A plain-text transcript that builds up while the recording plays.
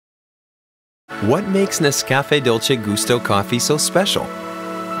What makes Nescafé Dolce Gusto coffee so special?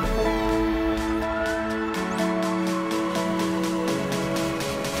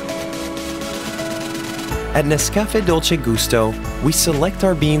 At Nescafé Dolce Gusto, we select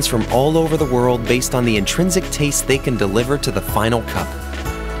our beans from all over the world based on the intrinsic taste they can deliver to the final cup.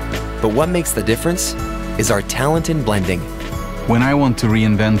 But what makes the difference is our talent in blending. When I want to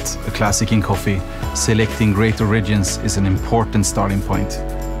reinvent a classic in coffee, selecting great origins is an important starting point.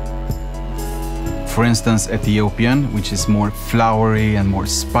 For instance, Ethiopian, which is more flowery and more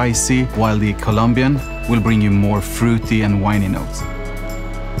spicy, while the Colombian will bring you more fruity and winey notes.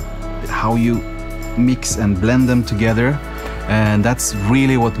 How you mix and blend them together, and that's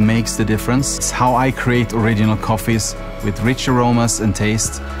really what makes the difference. It's how I create original coffees with rich aromas and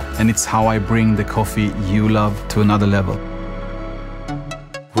taste, and it's how I bring the coffee you love to another level.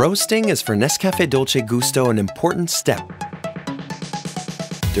 Roasting is for Nescafé Dolce Gusto an important step,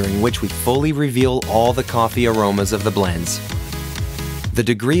 during which we fully reveal all the coffee aromas of the blends. The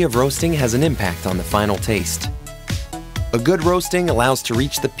degree of roasting has an impact on the final taste. A good roasting allows to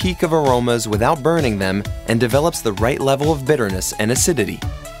reach the peak of aromas without burning them and develops the right level of bitterness and acidity.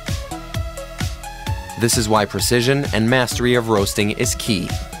 This is why precision and mastery of roasting is key.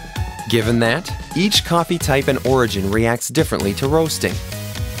 Given that, each coffee type and origin reacts differently to roasting.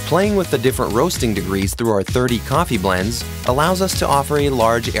 Playing with the different roasting degrees through our 30 coffee blends allows us to offer a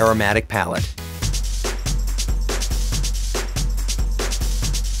large aromatic palette.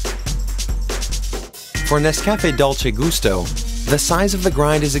 For Nescafé Dolce Gusto, the size of the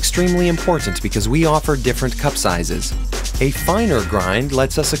grind is extremely important because we offer different cup sizes. A finer grind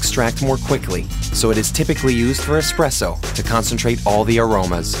lets us extract more quickly, so it is typically used for espresso to concentrate all the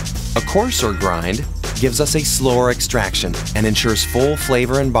aromas. A coarser grind gives us a slower extraction and ensures full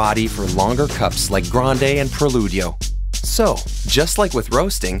flavor and body for longer cups like Grande and Preludio. So, just like with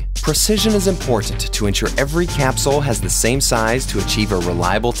roasting, precision is important to ensure every capsule has the same size to achieve a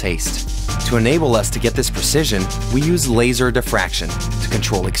reliable taste. To enable us to get this precision, we use laser diffraction to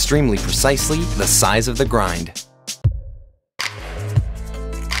control extremely precisely the size of the grind.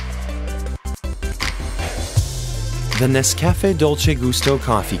 The Nescafé Dolce Gusto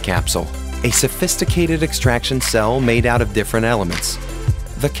coffee capsule, a sophisticated extraction cell made out of different elements.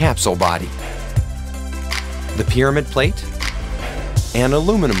 The capsule body, the pyramid plate, and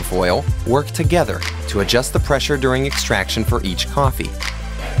aluminum foil work together to adjust the pressure during extraction for each coffee.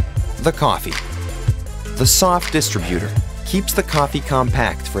 The coffee. The soft distributor keeps the coffee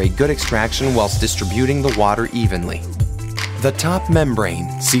compact for a good extraction whilst distributing the water evenly. The top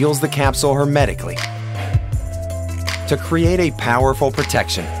membrane seals the capsule hermetically to create a powerful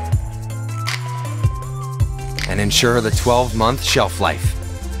protection and ensure the 12-month shelf life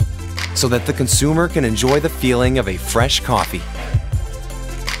so that the consumer can enjoy the feeling of a fresh coffee.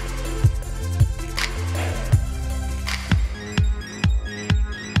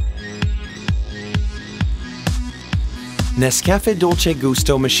 Nescafé Dolce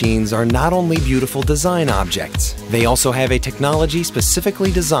Gusto machines are not only beautiful design objects, they also have a technology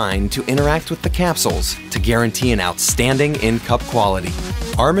specifically designed to interact with the capsules to guarantee an outstanding in-cup quality.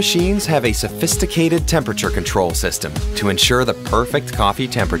 Our machines have a sophisticated temperature control system to ensure the perfect coffee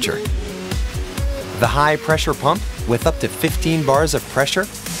temperature. The high-pressure pump, with up to 15 bars of pressure,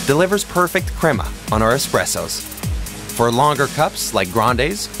 delivers perfect crema on our espressos. For longer cups like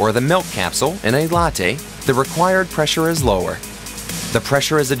Grandes or the milk capsule in a latte, the required pressure is lower. The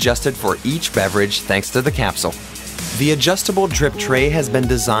pressure is adjusted for each beverage thanks to the capsule. The adjustable drip tray has been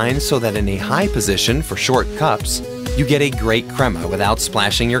designed so that in a high position for short cups, you get a great crema without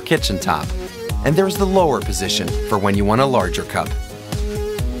splashing your kitchen top. And there's the lower position for when you want a larger cup.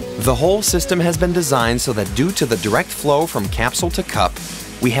 The whole system has been designed so that due to the direct flow from capsule to cup,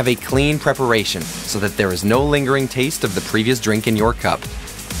 we have a clean preparation so that there is no lingering taste of the previous drink in your cup.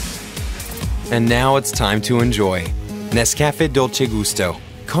 And now it's time to enjoy Nescafé Dolce Gusto.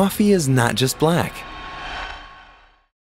 Coffee is not just black.